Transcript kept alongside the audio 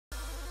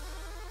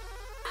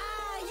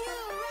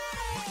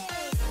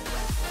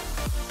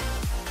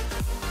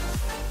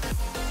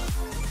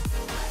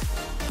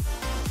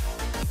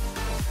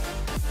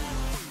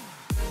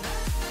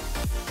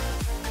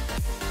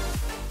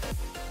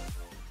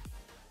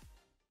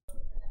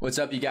What's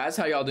up, you guys?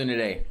 How y'all doing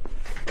today?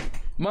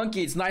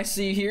 Monkey, it's nice to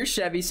see you here.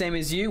 Chevy, same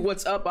as you.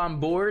 What's up on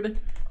board?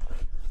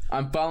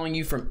 I'm following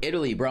you from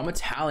Italy, bro. I'm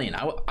Italian.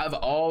 I've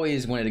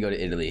always wanted to go to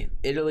Italy.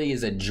 Italy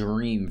is a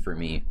dream for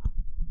me.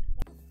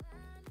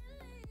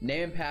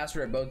 Name and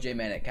password are both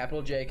J-Manic.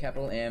 Capital J,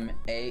 capital M,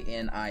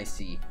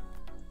 A-N-I-C.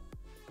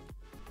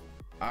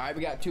 Alright,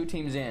 we got 2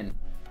 teams in.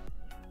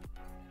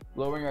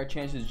 Lowering our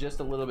chances just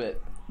a little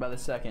bit by the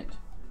second.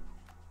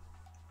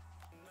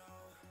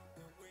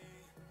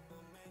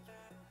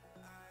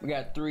 We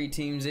got 3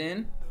 teams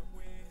in.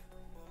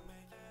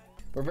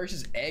 We're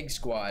versus Egg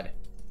Squad.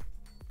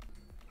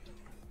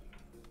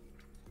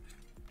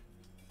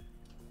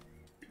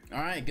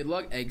 Alright, good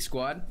luck, Egg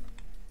Squad.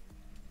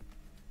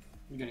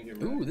 You're gonna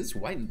get Ooh, this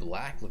white and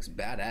black looks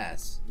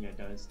badass. Yeah, it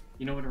does.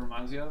 You know what it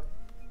reminds you of?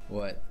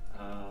 What?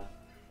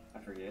 I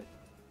forget.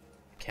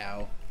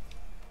 Cow.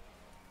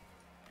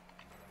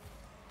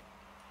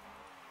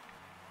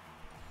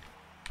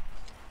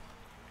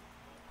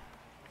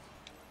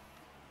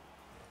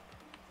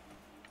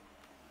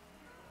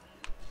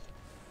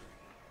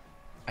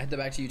 I hit the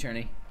back to you,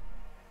 Turney.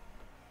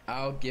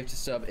 I'll gift a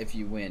sub if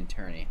you win,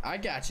 Turney. I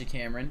got you,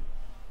 Cameron.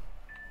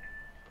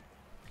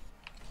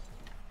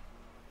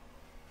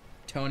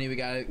 Tony, we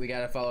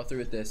gotta follow through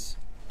with this.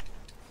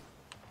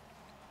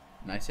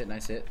 Nice hit,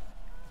 nice hit.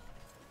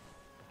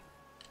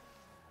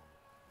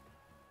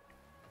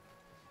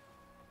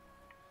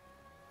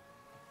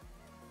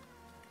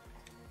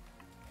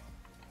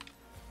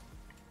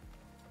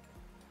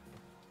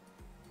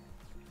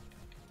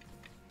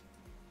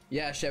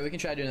 Yeah, Shed, we can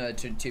try doing another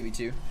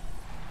 2v2. Is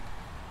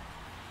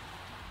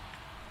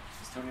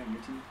Tony on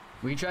your team?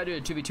 We can try to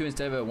do a 2v2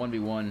 instead of a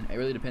 1v1. It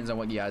really depends on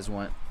what you guys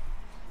want.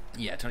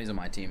 Yeah, Tony's on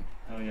my team.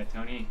 Oh yeah,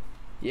 Tony.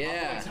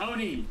 Yeah. Oh,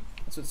 Tony!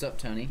 That's what's up,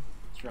 Tony.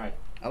 That's right.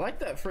 I like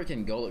that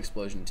freaking goal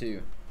explosion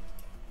too.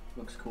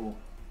 Looks cool.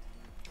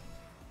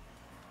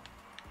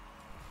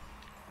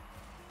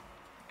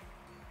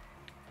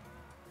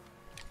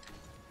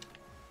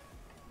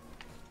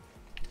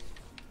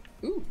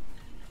 Ooh.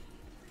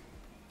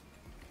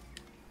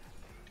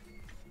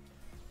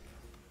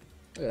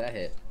 Look at that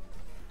hit.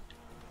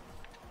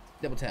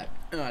 Double tap.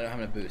 Oh, I don't have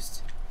enough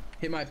boost.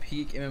 Hit my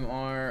peak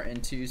MMR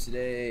and 2s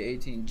today.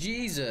 18.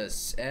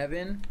 Jesus,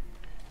 Evan.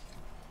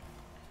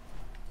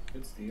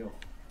 Good steal.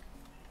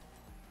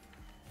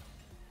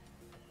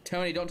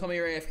 Tony, don't tell me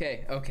you're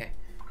AFK. Okay,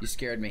 you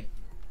scared me.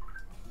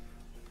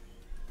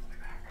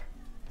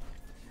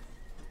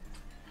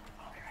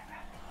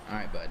 All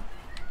right, bud.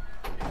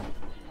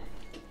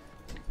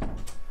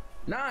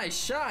 Nice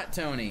shot,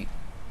 Tony.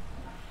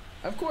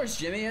 Of course,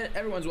 Jimmy.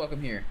 Everyone's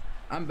welcome here.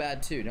 I'm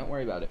bad too. Don't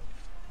worry about it.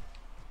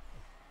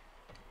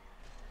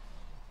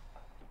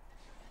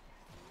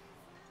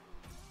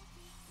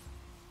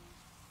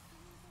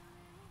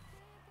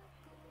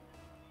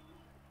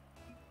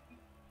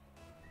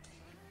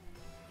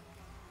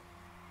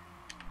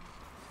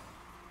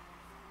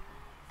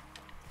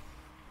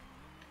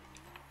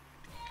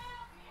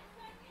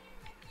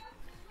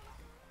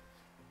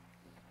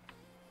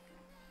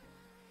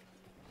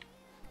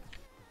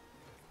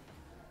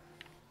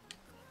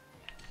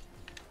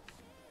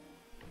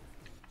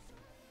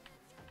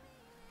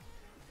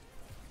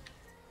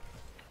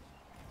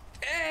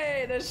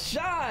 Hey, the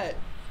shot!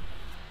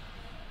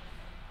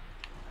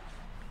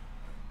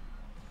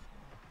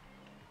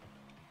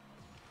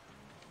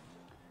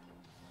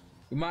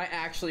 We might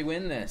actually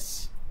win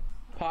this.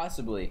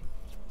 Possibly.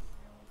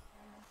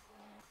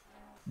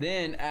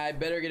 Then I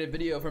better get a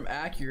video from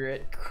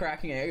Accurate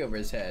cracking an egg over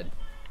his head.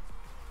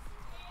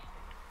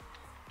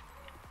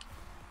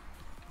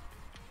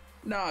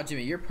 No,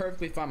 Jimmy, you're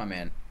perfectly fine, my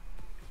man.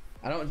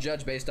 I don't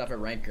judge based off a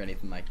rank or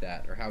anything like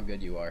that, or how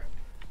good you are.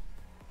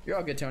 You're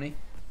all good, Tony.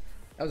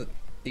 That was a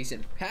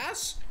decent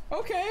pass.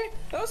 Okay,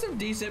 that was some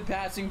decent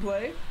passing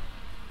play.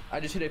 I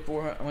just hit a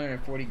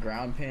 440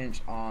 ground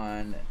pinch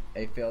on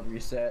a failed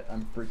reset.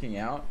 I'm freaking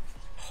out.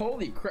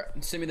 Holy crap.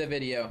 Send me the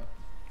video.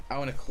 I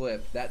want a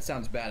clip. That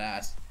sounds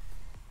badass.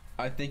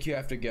 I think you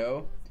have to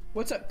go.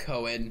 What's up,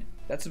 Cohen?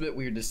 That's a bit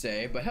weird to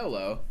say, but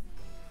hello.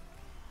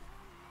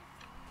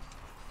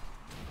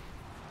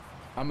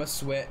 I'm a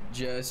sweat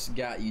just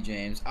got you,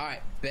 James. All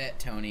right, bet,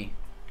 Tony.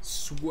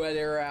 Sweat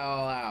her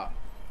all out.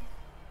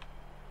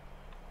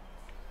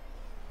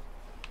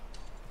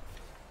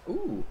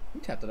 Ooh,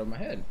 you tapped it over my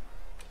head.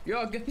 You're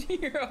all good.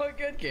 You're all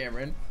good,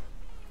 Cameron.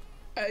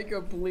 I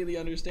completely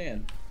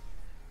understand.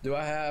 Do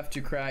I have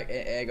to crack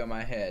an egg on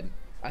my head?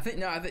 I think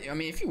no. I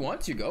mean, if you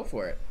want to, go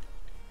for it.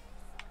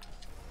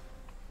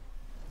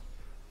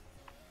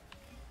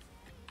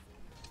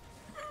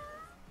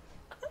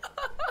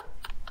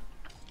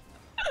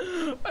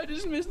 I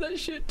just missed that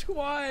shit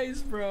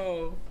twice,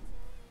 bro.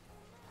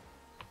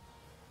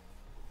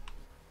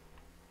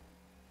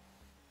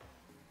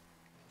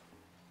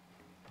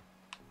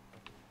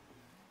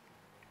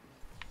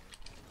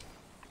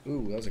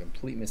 Ooh, that was a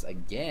complete miss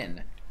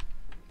again.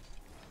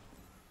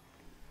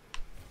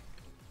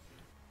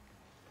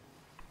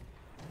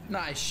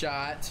 Nice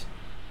shot.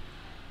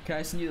 Can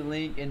I send you the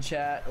link in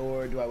chat,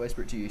 or do I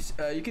whisper it to you?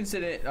 You can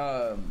send it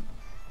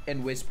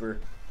and whisper.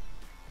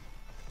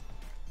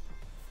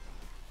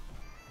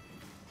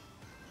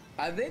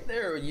 I think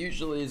there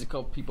usually is a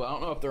couple people. I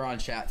don't know if they're on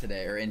chat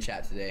today or in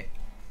chat today.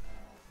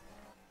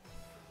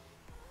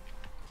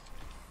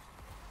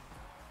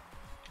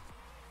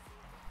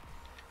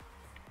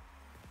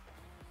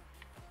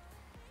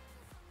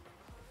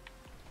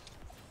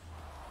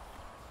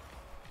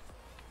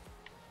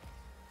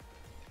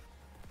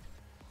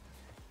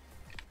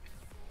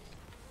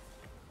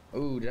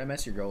 Ooh, did I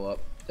mess your goal up?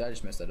 Did I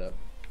just mess that up?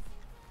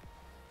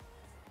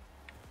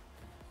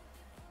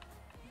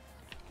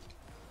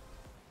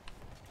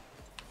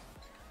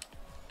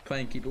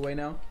 Playing keep away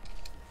now.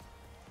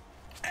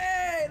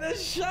 Hey, the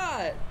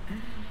shot!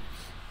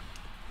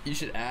 You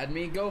should add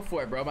me. Go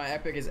for it, bro. My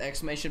epic is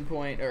exclamation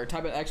point, or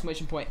type in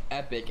exclamation point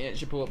epic, and it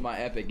should pull up my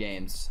epic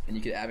games, and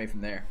you can add me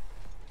from there.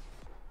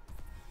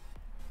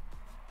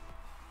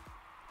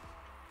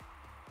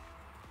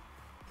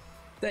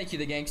 Thank you,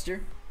 the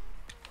gangster.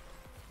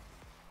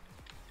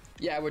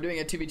 Yeah, we're doing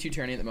a 2v2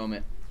 tourney at the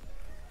moment.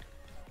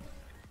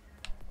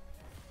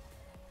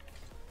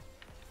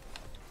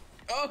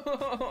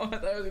 Oh, I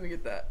thought I was gonna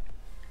get that.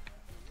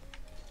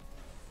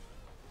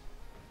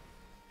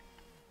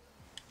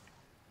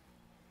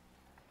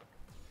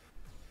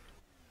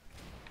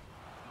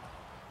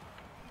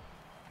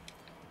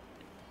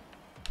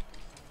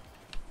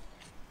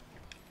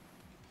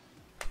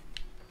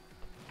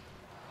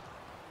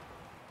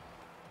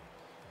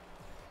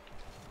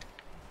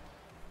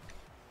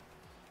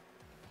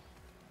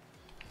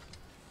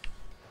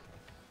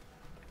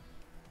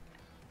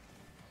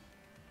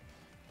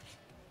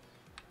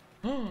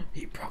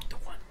 He broke the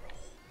one rule.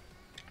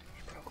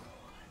 He broke rule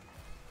one.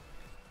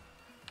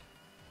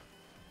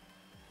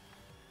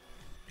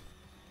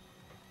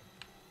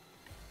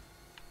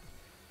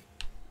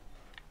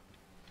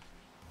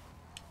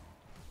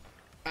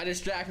 I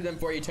distracted them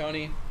for you,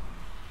 Tony.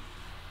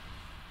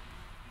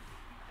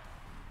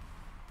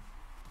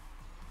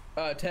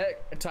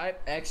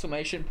 Type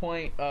exclamation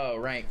point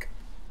rank.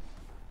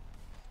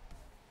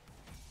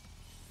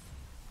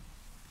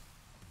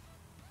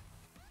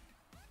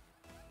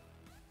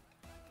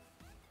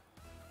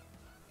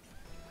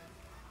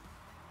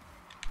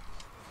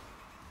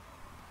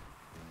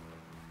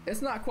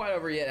 It's not quite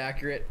over yet,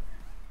 accurate.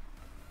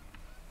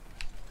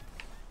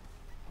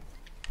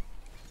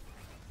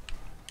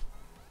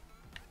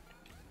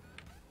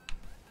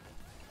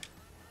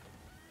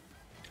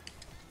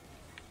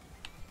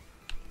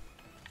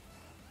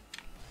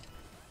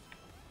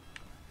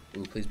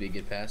 Ooh, please be a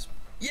good pass.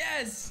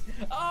 Yes!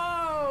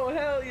 Oh,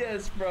 hell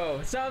yes,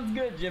 bro. Sounds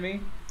good,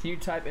 Jimmy. Can you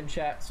type in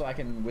chat so I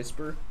can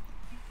whisper?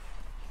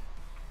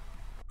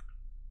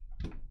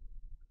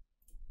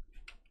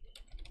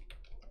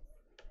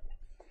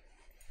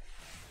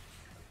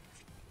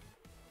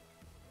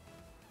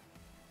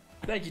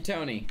 Thank you,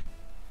 Tony.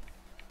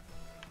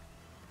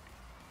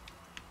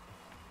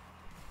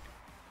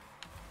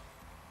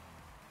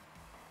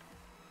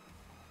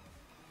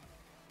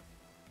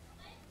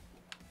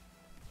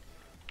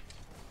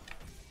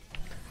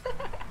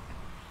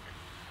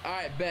 All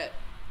right, bet.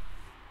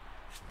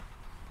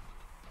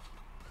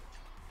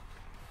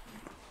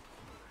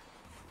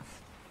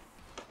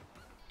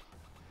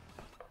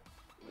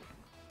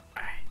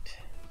 All right.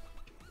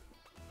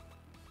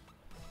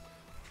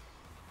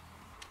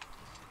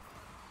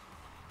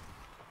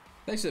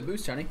 Thanks for the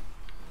boost, Tony.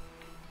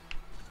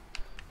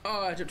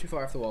 Oh, I jumped too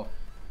far off the wall.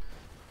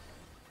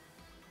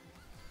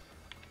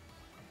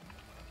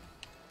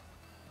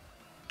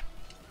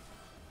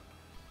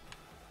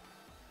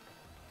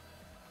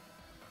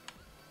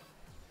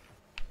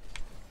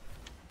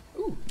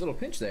 Ooh, little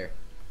pinch there.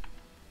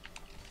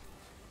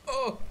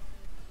 Oh!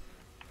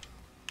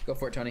 Go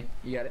for it, Tony.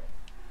 You got it.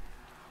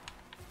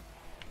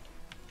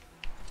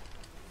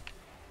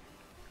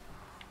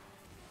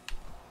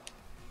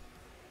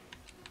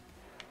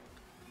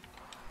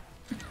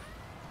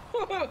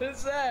 What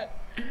is that?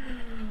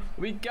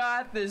 We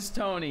got this,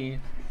 Tony.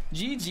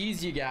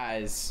 GG's, you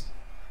guys.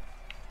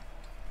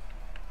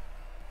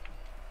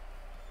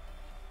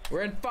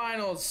 We're in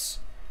finals.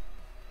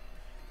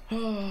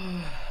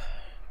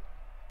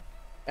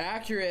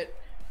 Accurate.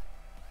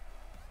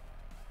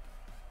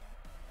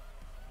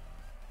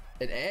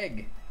 An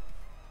egg.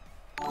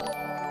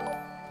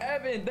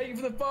 Evan, thank you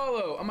for the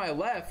follow. On my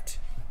left.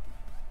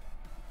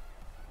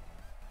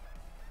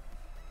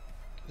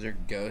 Is there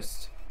a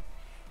ghost?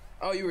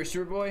 Oh, you were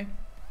Superboy?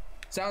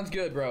 Sounds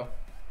good, bro.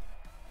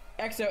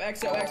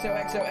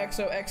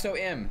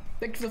 XOXOXOXOXOXOM.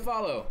 Thanks for the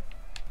follow.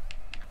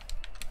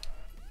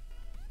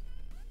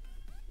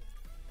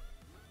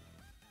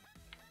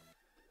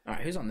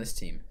 Alright, who's on this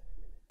team?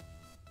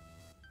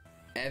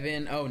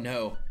 Evan. Oh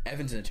no.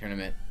 Evan's in the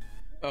tournament.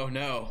 Oh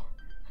no.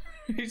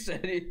 He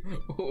said he.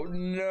 Oh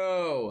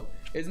no.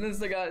 Isn't this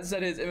the guy that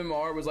said his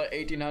MMR was like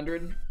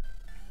 1800?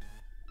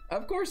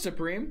 Of course,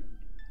 Supreme.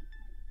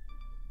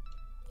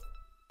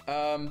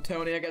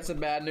 Tony, I got some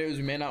bad news.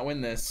 We may not win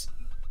this.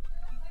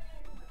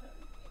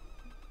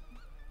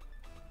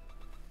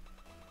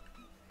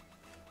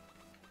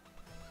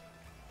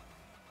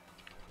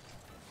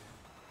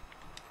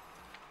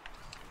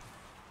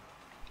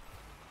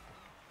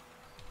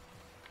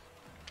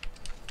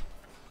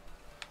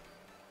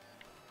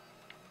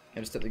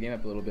 Gotta step the game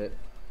up a little bit.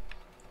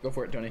 Go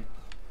for it, Tony.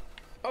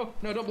 Oh,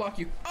 no, don't block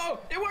you. Oh,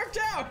 it worked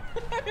out!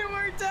 It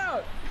worked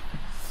out!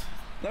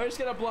 Now we're just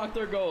gonna block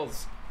their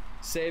goals.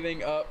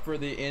 Saving up for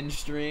the end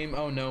stream.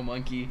 Oh no,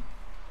 monkey.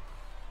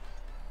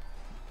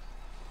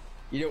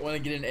 You don't want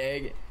to get an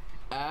egg.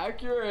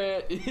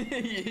 Accurate.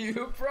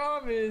 You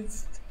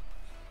promised.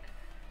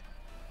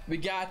 We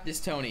got this,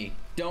 Tony.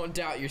 Don't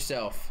doubt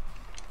yourself.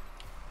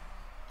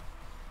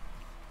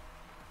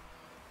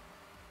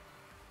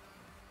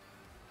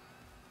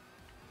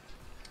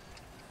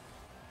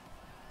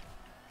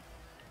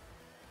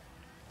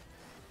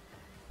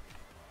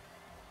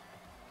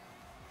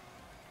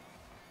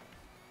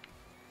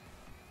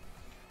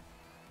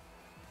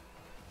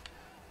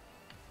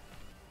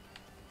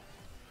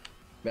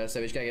 About to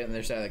say, we just gotta get on the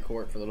other side of the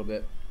court for a little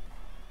bit.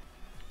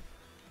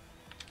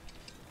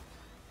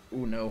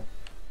 Ooh, no.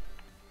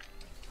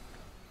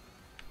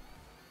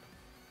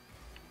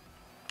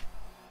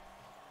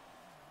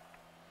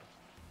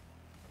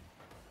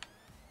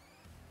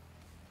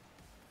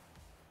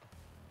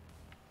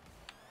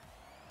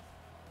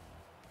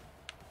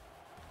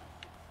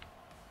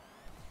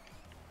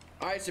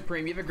 Alright,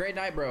 Supreme, you have a great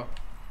night, bro.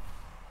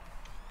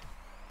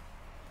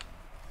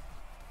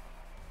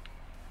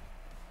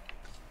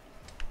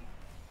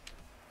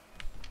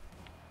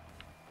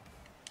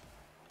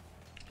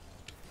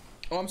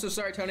 Oh, I'm so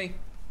sorry, Tony.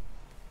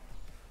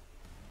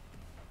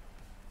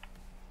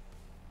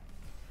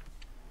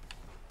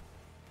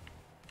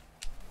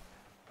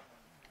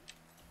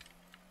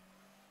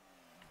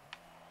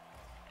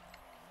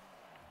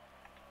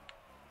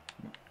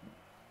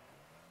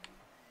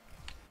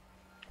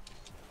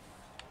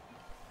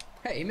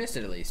 Hey, he missed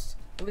it at least.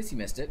 At least he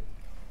missed it.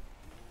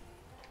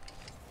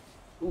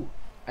 Ooh,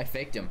 I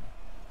faked him.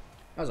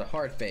 That was a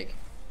hard fake.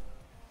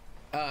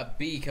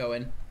 B,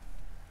 Cohen.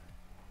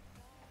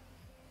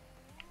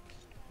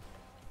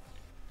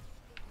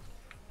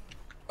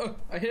 Oh,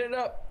 I hit it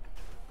up.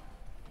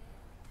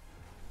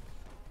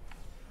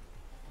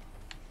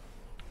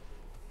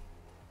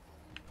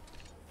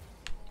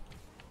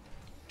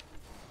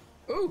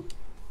 Ooh,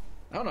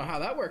 I don't know how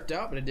that worked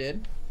out, but it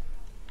did.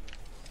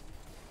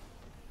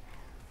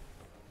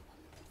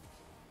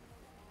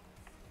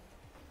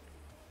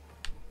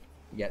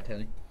 You got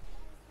Tony.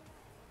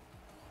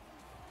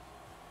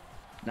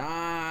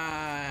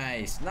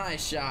 Nice,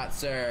 nice shot,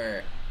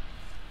 sir.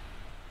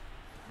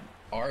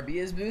 RB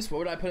is boost. What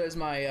would I put as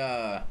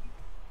my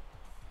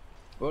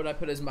what would I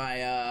put as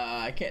my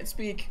I can't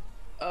speak,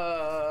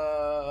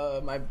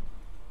 my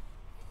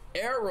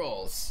air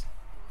rolls?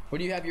 What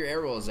do you have your air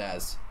rolls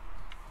as?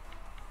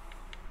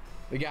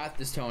 We got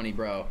this, Tony,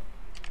 bro.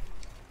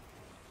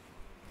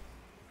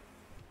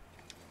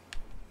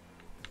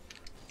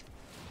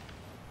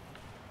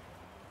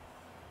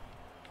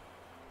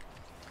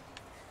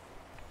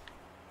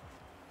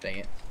 Dang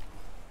it.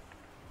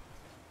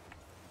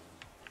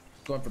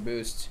 Going for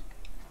boost.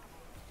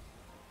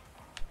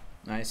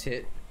 Nice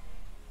hit.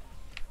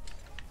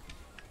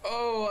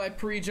 Oh, I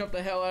pre-jumped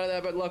the hell out of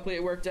that, but luckily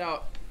it worked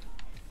out.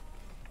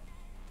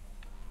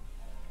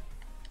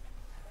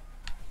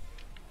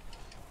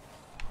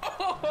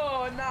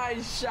 Oh,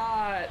 nice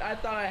shot. I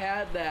thought I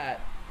had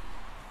that.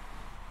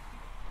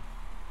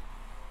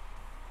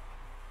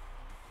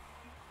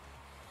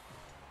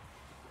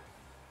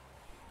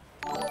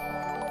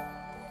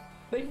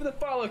 Thank you for the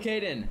follow,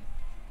 Caden.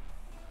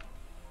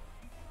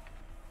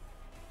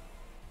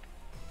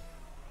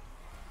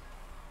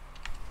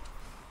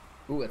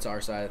 Ooh, it's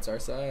our side. It's our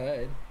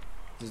side.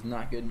 This is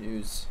not good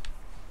news.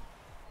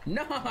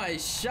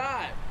 Nice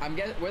shot. I'm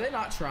guessing, were they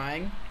not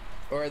trying,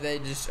 or are they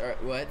just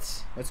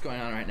what's going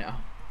on right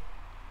now?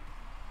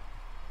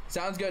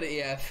 Sounds good,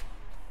 EF.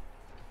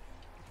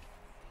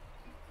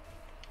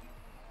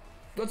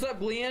 What's up,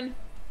 Glenn?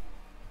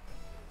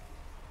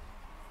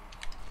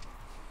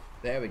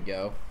 There we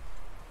go.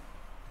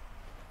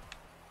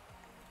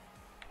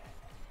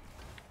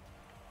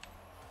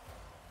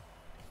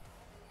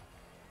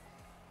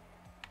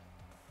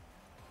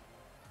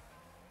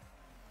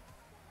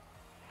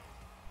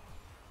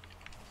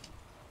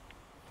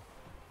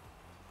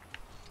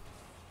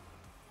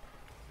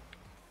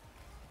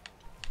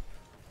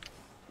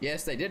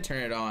 Yes, they did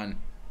turn it on.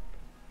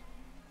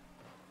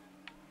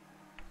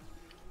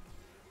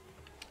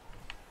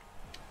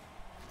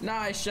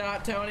 Nice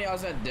shot, Tony. I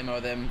was gonna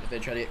demo them if they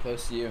try to get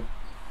close to you.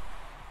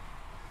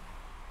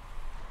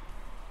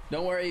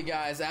 Don't worry, you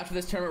guys. After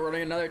this tournament, we're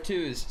running another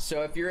twos.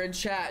 So if you're in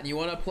chat and you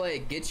want to play,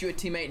 get you a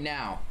teammate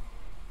now.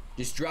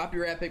 Just drop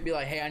your epic. Be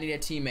like, hey, I need a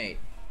teammate.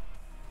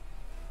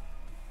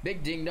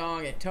 Big ding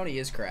dong. Tony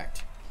is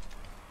correct.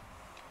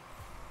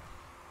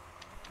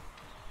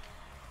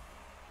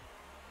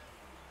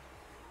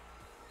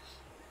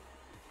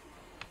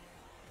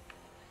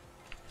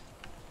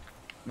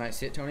 Nice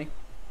hit, Tony.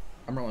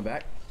 I'm rolling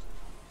back.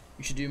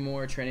 You should do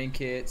more training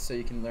kits so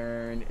you can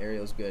learn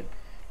aerials good.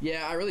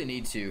 Yeah, I really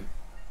need to.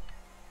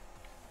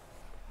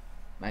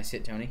 Nice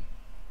hit, Tony.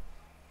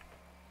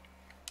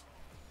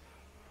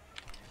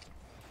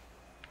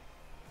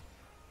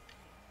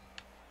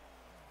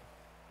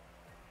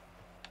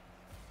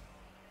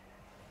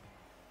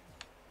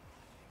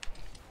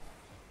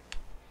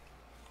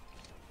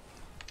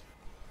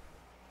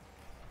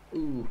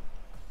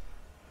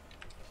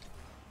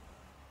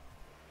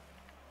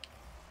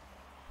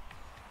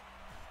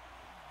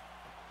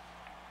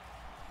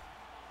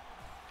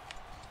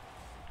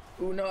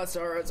 Ooh, no, that's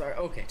alright. It's alright.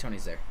 Okay,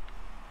 Tony's there.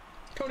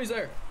 Tony's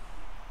there.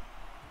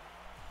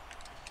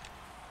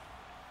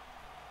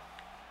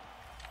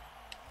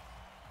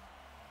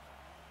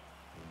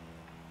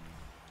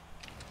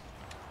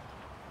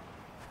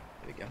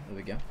 There we go. There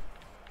we go.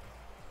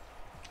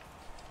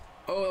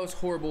 Oh, that was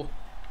horrible.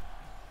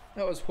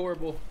 That was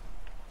horrible.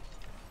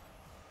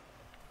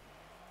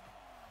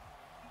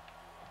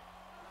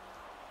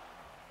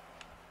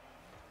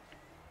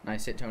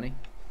 Nice hit, Tony.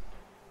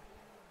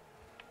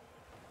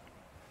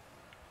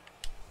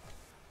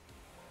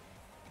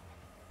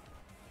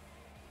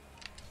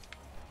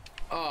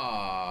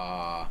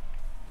 Ah.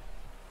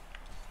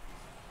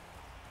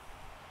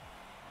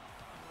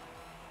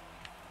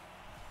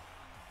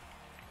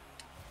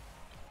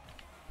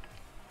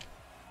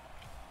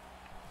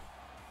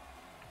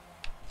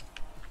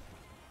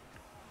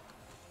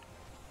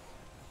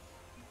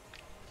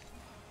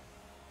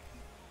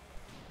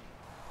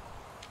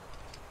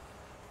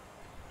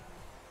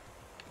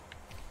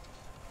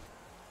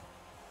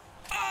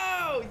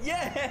 Oh,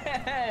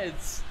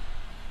 yes!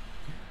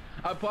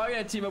 I'm probably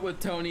gonna team up with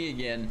Tony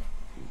again,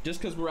 just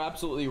because we're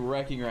absolutely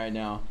wrecking right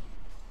now.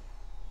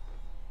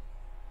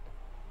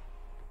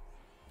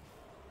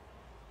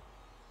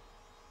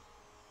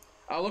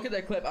 I'll look at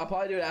that clip. I'll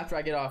probably do it after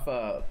I get off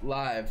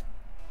live.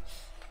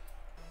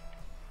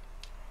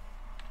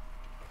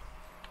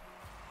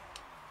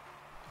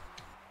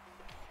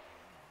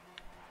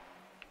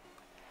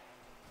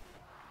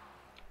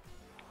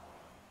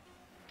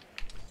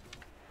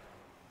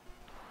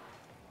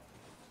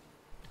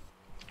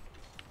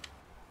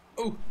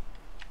 Oh,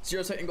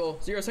 0-second goal.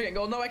 0-second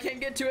goal. No, I can't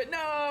get to it.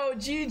 No,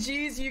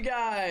 GG's, you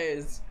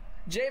guys.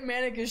 J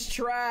Manic is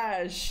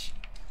trash.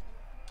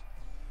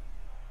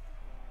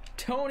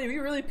 Tony, we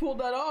really pulled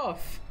that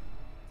off.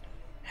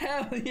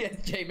 Hell yeah,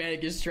 J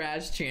Manic is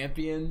trash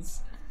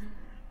champions.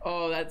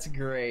 Oh, that's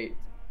great.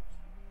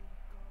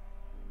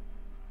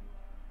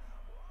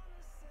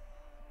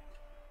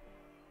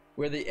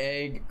 We're the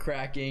egg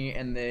cracking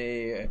and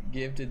the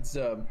gifted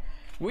sub.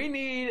 We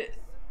need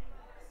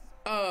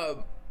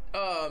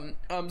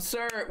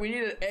sir, we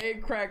need an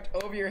egg cracked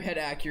over your head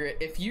accurate.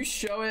 If you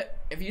show it,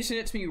 if you send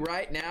it to me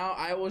right now,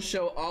 I will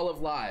show all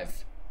of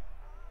live.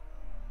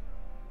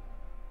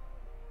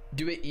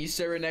 Do it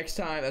E-server next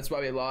time. That's why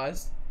we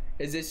lost.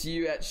 Is this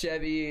you at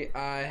Chevy?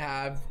 I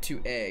have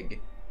to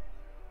egg.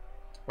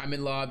 I'm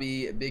in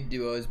lobby. Big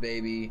duos,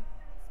 baby.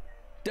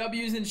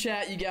 W's in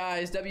chat, you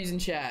guys. W's in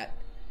chat.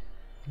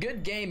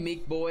 Good game,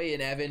 Meek Boy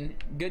and Evan.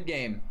 Good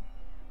game.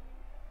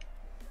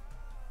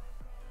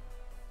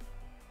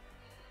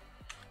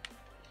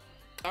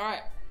 All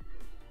right.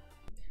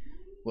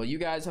 Well, you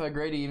guys have a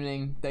great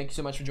evening. Thank you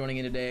so much for joining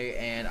in today,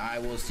 and I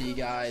will see you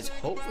guys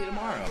hopefully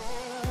tomorrow.